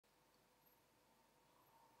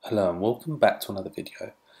Hello and welcome back to another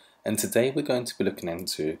video, and today we're going to be looking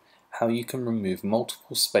into how you can remove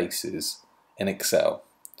multiple spaces in Excel.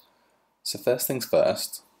 So first things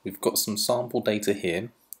first, we've got some sample data here.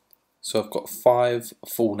 So I've got 5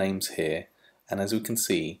 full names here, and as we can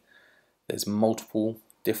see there's multiple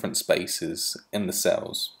different spaces in the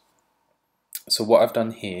cells. So what I've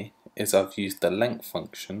done here is I've used the length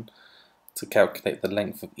function to calculate the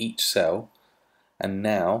length of each cell, and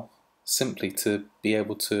now simply to be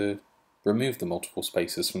able to remove the multiple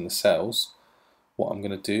spaces from the cells, what I'm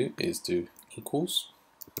going to do is do equals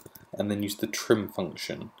and then use the trim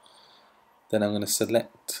function. Then I'm going to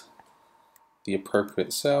select the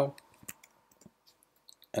appropriate cell,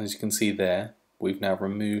 and as you can see there, we've now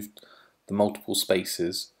removed the multiple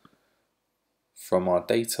spaces from our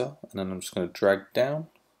data, and then I'm just going to drag down,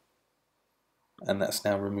 and that's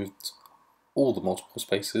now removed all the multiple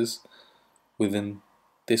spaces within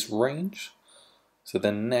this range. So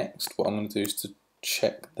then next what I'm going to do is to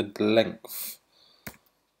check the length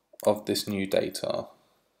of this new data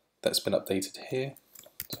that's been updated here.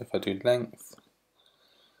 So if I do length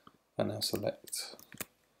and now select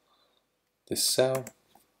this cell,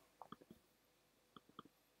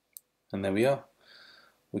 and there we are.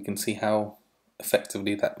 We can see how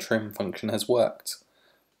effectively that trim function has worked.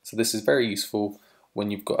 So this is very useful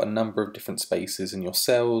when you've got a number of different spaces in your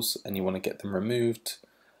cells and you want to get them removed,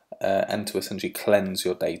 and to essentially cleanse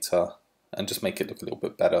your data and just make it look a little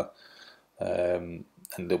bit better, and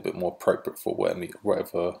a little bit more appropriate for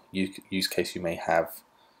whatever use case you may have.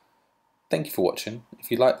 Thank you for watching.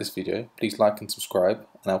 If you like this video, please like and subscribe,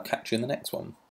 and I'll catch you in the next one.